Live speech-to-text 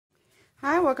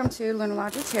Hi, welcome to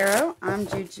Lunology Tarot. I'm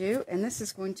Juju, and this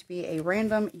is going to be a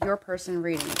random Your Person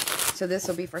reading. So this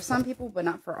will be for some people, but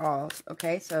not for all,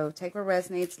 okay? So take what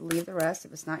resonates, leave the rest.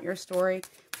 If it's not your story,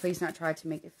 please not try to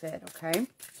make it fit, okay?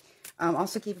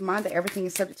 Also keep in mind that everything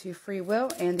is subject to free will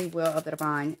and the will of the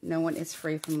divine. No one is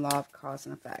free from law of cause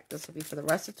and effect. This will be for the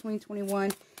rest of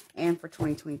 2021 and for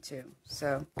 2022.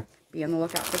 So be on the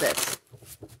lookout for this.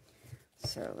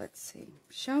 So let's see.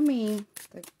 Show me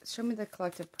the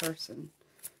collective person.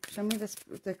 Show me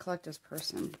the collective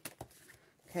person.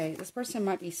 Okay, this person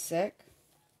might be sick.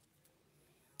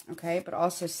 Okay, but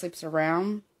also sleeps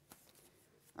around.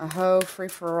 A hoe, free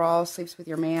for all, sleeps with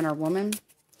your man or woman.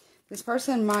 This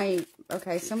person might,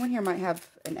 okay, someone here might have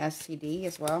an STD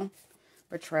as well.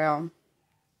 Betrayal.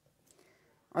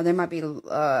 Or they might be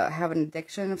have an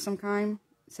addiction of some kind.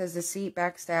 It says deceit,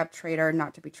 backstab, traitor,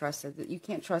 not to be trusted. You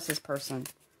can't trust this person.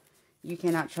 You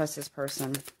cannot trust this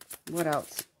person. What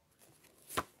else?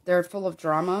 They're full of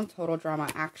drama, total drama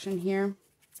action here.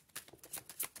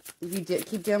 If you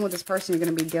keep dealing with this person, you're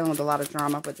going to be dealing with a lot of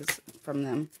drama with this from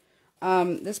them.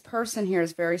 This person here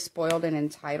is very spoiled and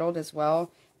entitled as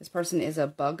well. This person is a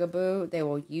bugaboo. They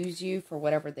will use you for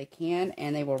whatever they can,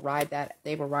 and they will ride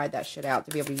that shit out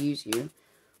to be able to use you.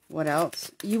 What else?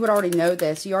 You would already know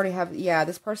this. You already have, yeah,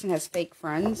 this person has fake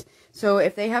friends. So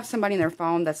if they have somebody in their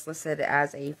phone that's listed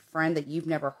as a friend that you've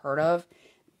never heard of,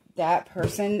 that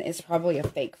person is probably a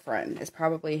fake friend. It's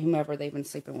probably whomever they've been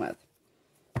sleeping with.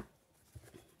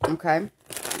 Okay?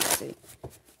 Let's see.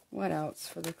 What else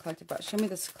for the collective? Show me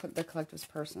the collective's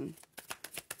person.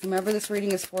 Whomever this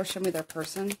reading is for, show me their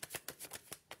person.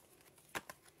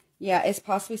 Yeah, it's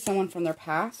possibly someone from their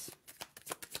past.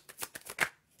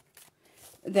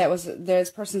 This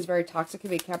person's very toxic.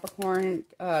 Could be Capricorn,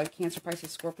 Cancer,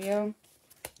 Pisces, Scorpio.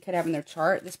 Could have in their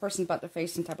chart. This person's about to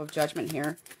face some type of judgment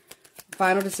here.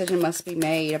 Final decision must be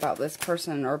made about this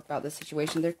person or about this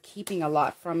situation. They're keeping a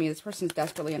lot from you. This person's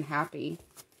desperately unhappy.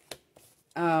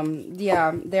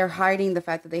 Yeah, they're hiding the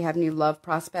fact that they have new love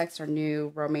prospects or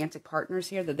new romantic partners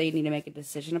here that they need to make a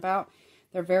decision about.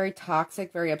 They're very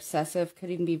toxic, very obsessive, could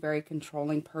even be very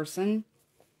controlling person.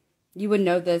 You would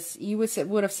know this. You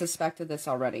would have suspected this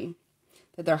already,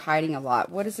 that they're hiding a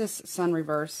lot. What is this sun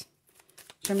reverse?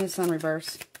 Show me the sun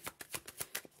reverse.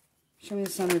 Show me the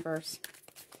sun reverse.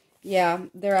 Yeah,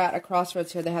 they're at a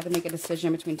crossroads here. They have to make a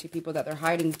decision between two people that they're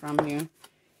hiding from you.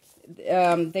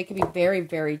 They could be very,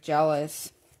 very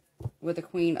jealous with the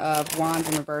Queen of Wands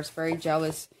in reverse. Very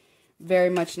jealous, very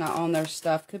much not on their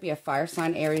stuff. Could be a fire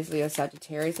sign, Aries, Leo,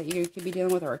 Sagittarius that you could be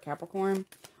dealing with, or a Capricorn,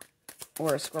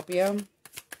 or a Scorpio.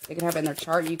 They could have it in their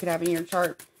chart. You could have it in your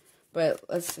chart. But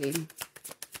let's see.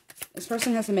 This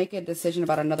person has to make a decision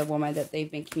about another woman that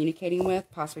they've been communicating with,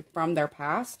 possibly from their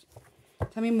past.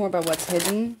 Tell me more about what's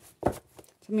hidden. Tell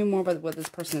me more about what this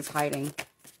person is hiding.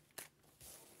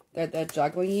 They're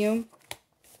juggling you.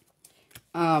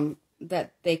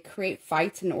 That they create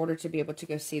fights in order to be able to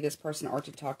go see this person or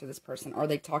to talk to this person. Or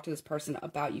they talk to this person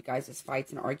about you guys'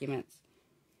 fights and arguments.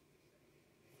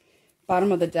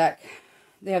 Bottom of the deck.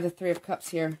 They have the Three of Cups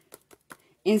here.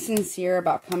 Insincere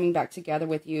about coming back together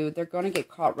with you. They're going to get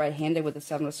caught red-handed with the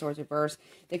Seven of Swords reverse.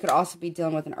 They could also be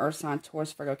dealing with an Earth sign,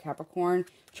 Taurus, Virgo, Capricorn,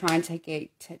 trying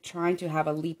to have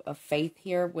a leap of faith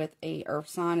here with a Earth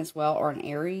sign as well, or an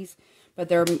Aries. But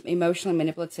they're emotionally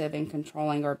manipulative and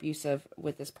controlling or abusive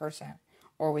with this person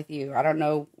or with you. I don't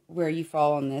know where you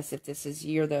fall on this, if this is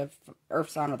you're the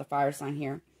Earth sign or the fire sign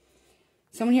here.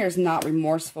 Someone here is not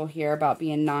remorseful here about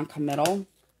being non-committal.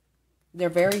 They're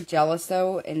very jealous,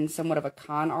 though, and somewhat of a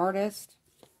con artist.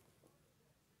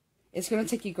 It's going to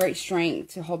take you great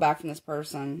strength to hold back from this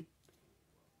person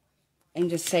and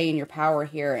just stay in your power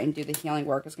here and do the healing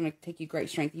work. It's going to take you great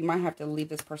strength. You might have to leave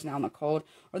this person out in the cold,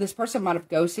 or this person might have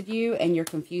ghosted you and you're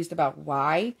confused about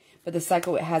why, but the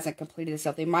cycle hasn't completed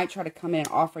itself. They might try to come in and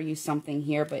offer you something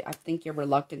here, but I think you're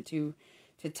reluctant to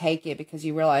take it because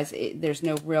you realize there's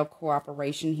no real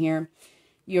cooperation here.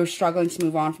 You're struggling to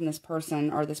move on from this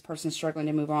person, or this person's struggling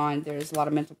to move on. There's a lot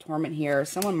of mental torment here.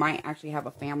 Someone might actually have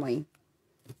a family.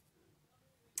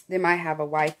 They might have a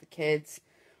wife, kids,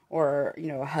 or, you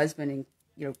know, a husband and,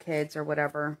 you know, kids or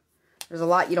whatever. There's a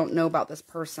lot you don't know about this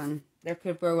person. There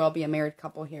could very well be a married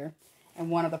couple here,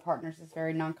 and one of the partners is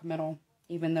very non-committal,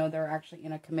 even though they're actually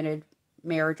in a committed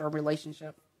marriage or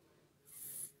relationship.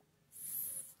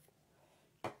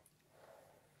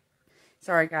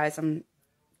 Sorry, guys, I'm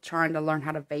trying to learn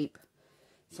how to vape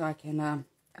so I can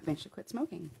eventually quit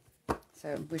smoking.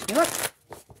 So, wish me luck.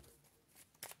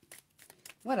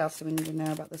 What else do we need to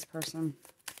know about this person?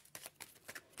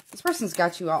 This person's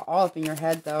got you all up in your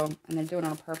head, though, and they're doing it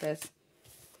on purpose.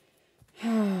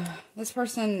 This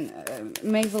person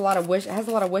makes a lot of has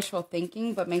a lot of wishful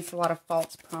thinking, but makes a lot of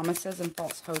false promises and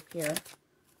false hope here.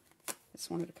 Just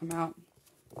wanted to come out.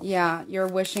 Yeah, you're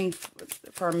wishing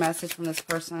for a message from this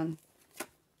person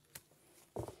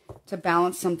to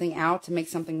balance something out, to make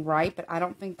something right, but I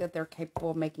don't think that they're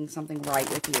capable of making something right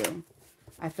with you.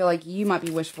 I feel like you might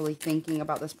be wishfully thinking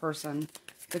about this person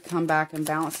to come back and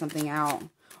balance something out.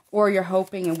 Or you're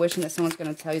hoping and wishing that someone's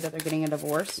going to tell you that they're getting a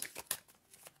divorce,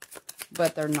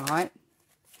 but they're not.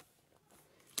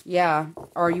 Yeah,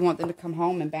 or you want them to come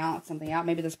home and balance something out.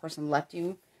 Maybe this person left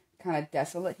you kind of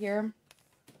desolate here,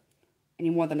 and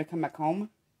you want them to come back home.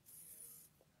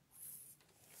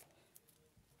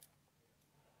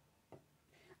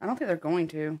 I don't think they're going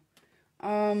to.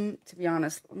 To be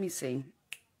honest, let me see.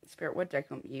 Spirit, what deck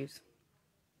don't you use?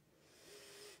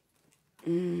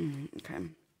 Okay.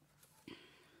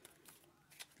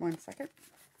 1 second.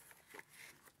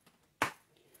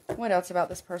 What else about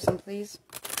this person, please?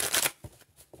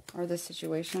 Or this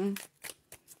situation?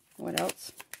 What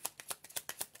else?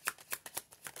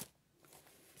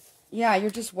 Yeah,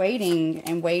 you're just waiting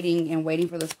and waiting and waiting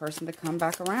for this person to come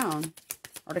back around.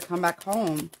 Or to come back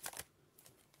home.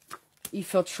 You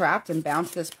feel trapped and bound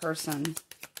to this person.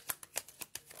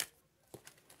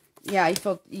 Yeah,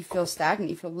 you feel stagnant.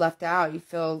 You feel left out. You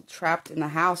feel trapped in the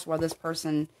house while this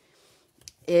person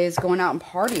is going out and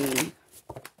partying.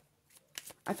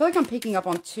 I feel like I'm picking up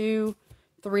on 2,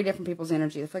 3 different people's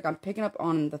energy. I feel like I'm picking up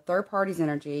on the third party's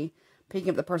energy, picking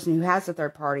up the person who has the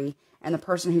third party, and the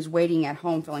person who's waiting at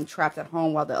home, feeling trapped at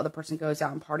home while the other person goes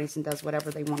out and parties and does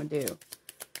whatever they want to do.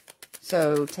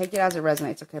 So take it as it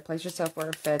resonates, okay? Place yourself where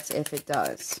it fits if it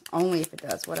does. Only if it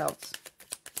does. What else?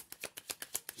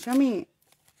 Show me.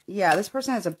 Yeah, this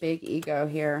person has a big ego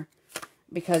here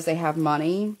because they have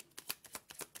money.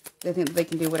 They think that they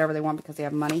can do whatever they want because they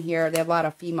have money here. They have a lot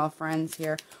of female friends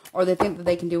here. Or they think that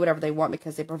they can do whatever they want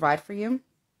because they provide for you.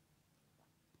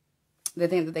 They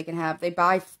think that they can have, they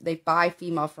buy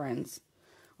female friends.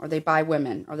 Or they buy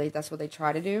women. Or that's what they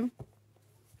try to do.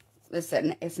 It's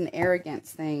an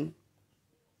arrogance thing.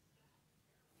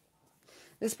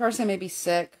 This person may be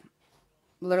sick.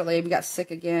 Literally, we got sick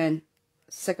again.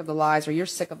 Sick of the lies. Or you're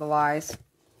sick of the lies.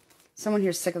 Someone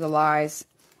here's sick of the lies.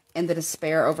 And the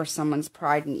despair over someone's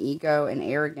pride and ego and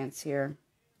arrogance here.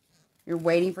 You're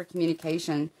waiting for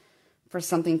communication for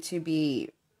something to be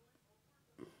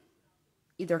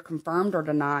either confirmed or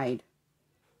denied.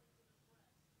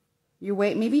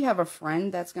 Maybe you have a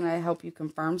friend that's going to help you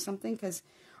confirm something.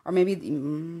 Or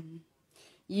maybe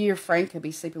your friend could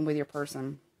be sleeping with your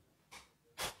person.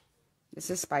 This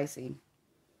is spicy.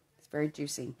 It's very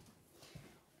juicy.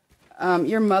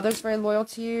 Your mother's very loyal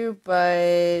to you,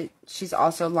 but she's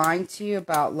also lying to you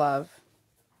about love.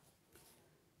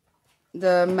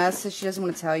 The message, she doesn't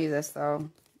want to tell you this, though.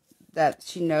 That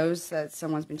she knows that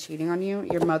someone's been cheating on you.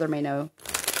 Your mother may know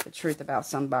the truth about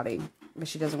somebody, but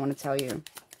she doesn't want to tell you.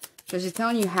 So she's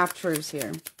telling you half-truths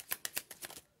here.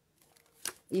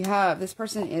 This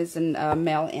person is a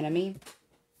male enemy.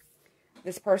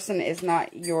 This person is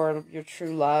not your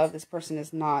true love. This person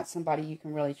is not somebody you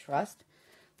can really trust.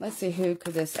 Let's see, who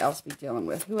could this else be dealing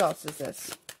with? Who else is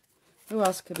this? Who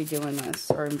else could be doing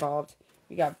this or involved?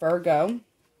 We got Virgo.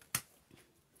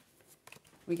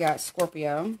 We got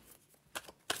Scorpio.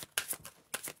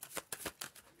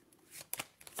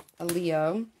 A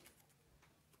Leo.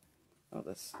 Oh,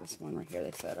 this one right here,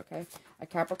 they said, okay. A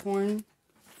Capricorn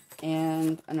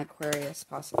and an Aquarius,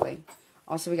 possibly.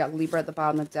 Also, we got Libra at the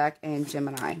bottom of the deck and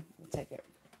Gemini. We'll take it.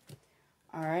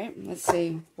 All right, let's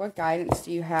see. What guidance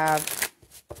do you have?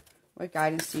 What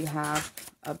guidance do you have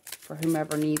for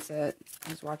whomever needs it,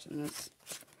 who's watching this?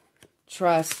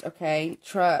 Trust, okay?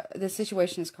 This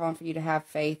situation is calling for you to have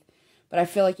faith, but I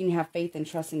feel like you need to have faith and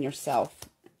trust in yourself.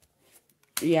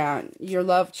 Yeah, your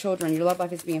love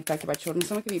life is being affected by children.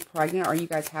 Someone could be pregnant or you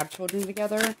guys have children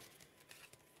together.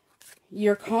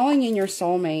 You're calling in your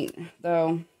soulmate,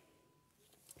 though.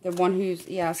 The one who's,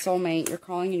 soulmate. You're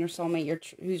calling in your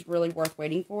soulmate who's really worth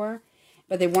waiting for.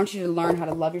 But they want you to learn how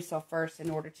to love yourself first in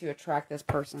order to attract this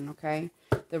person, okay?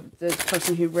 This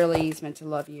person who really is meant to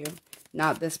love you.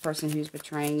 Not this person who's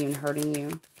betraying you and hurting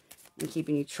you and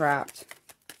keeping you trapped.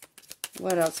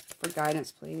 What else for guidance,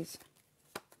 please?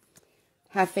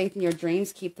 Have faith in your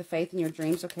dreams. Keep the faith in your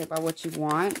dreams, okay, by what you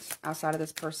want outside of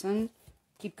this person.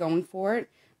 Keep going for it.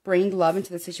 Bring love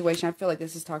into the situation. I feel like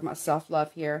this is talking about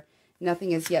self-love here.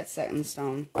 Nothing is yet set in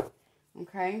stone,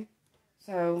 okay?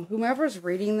 So, whomever's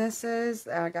reading this is,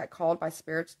 I got called by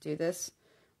Spirit to do this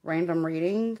random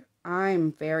reading.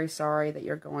 I'm very sorry that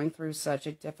you're going through such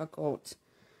a difficult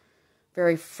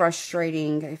very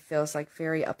frustrating. It feels like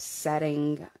very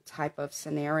upsetting type of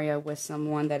scenario with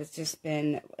someone that has just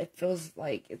been, it feels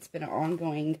like it's been an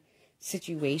ongoing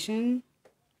situation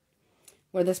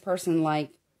where this person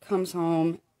like comes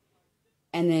home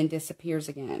and then disappears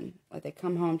again. Like they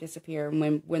come home, disappear,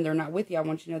 and when they're not with you, I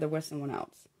want you to know they're with someone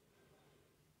else.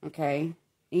 Okay?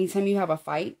 Anytime you have a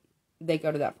fight, they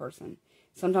go to that person.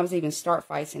 Sometimes they even start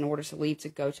fights in order to leave to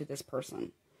go to this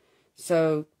person.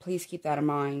 So please keep that in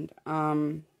mind.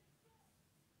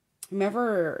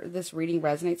 Whomever this reading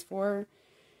resonates for,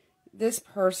 this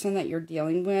person that you're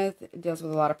dealing with deals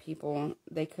with a lot of people.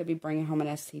 They could be bringing home an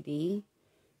STD.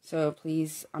 So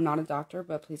please, I'm not a doctor,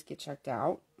 but please get checked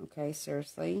out. Okay,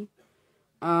 seriously.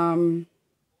 You,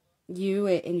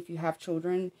 and if you have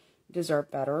children, deserve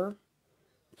better.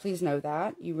 Please know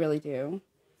that. You really do.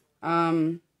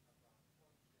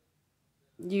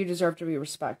 You deserve to be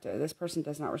respected. This person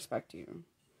does not respect you.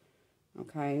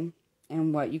 Okay?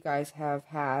 And what you guys have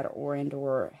had or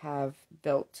have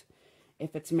built,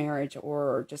 if it's marriage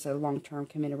or just a long-term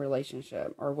committed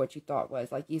relationship, or what you thought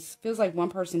was. Like, it feels like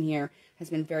one person here has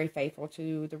been very faithful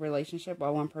to the relationship,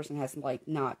 while one person has, like,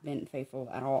 not been faithful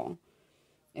at all.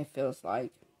 It feels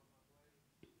like.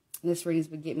 This reading's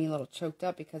been getting me a little choked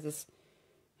up because it's,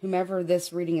 whomever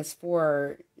this reading is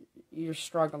for, you're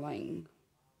struggling.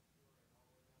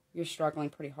 You're struggling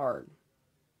pretty hard.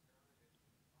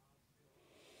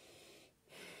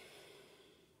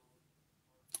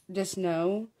 Just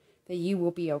know that you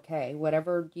will be okay.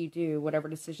 Whatever you do, whatever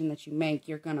decision that you make,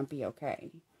 you're going to be okay.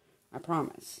 I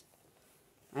promise.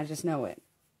 I just know it.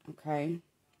 Okay?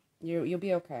 You'll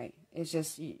be okay. It's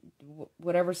just,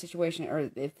 whatever situation, or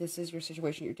if this is your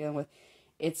situation you're dealing with,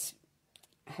 it's,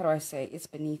 how do I say, it's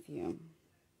beneath you.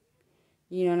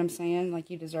 You know what I'm saying? Like,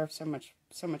 you deserve so much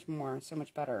more, so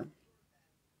much better.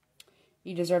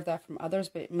 You deserve that from others,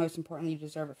 but most importantly, you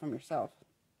deserve it from yourself.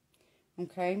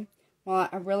 Okay? Well,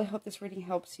 I really hope this reading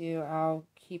helps you. I'll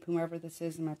keep whomever this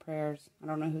is in my prayers. I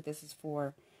don't know who this is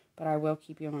for, but I will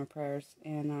keep you in my prayers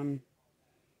and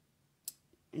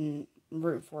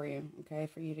root for you, okay,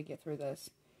 for you to get through this.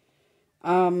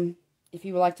 If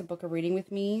you would like to book a reading with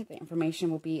me, the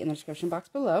information will be in the description box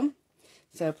below.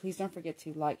 So please don't forget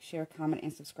to like, share, comment,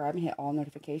 and subscribe, and hit all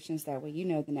notifications. That way you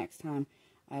know the next time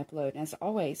I upload. And as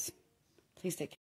always, please take care.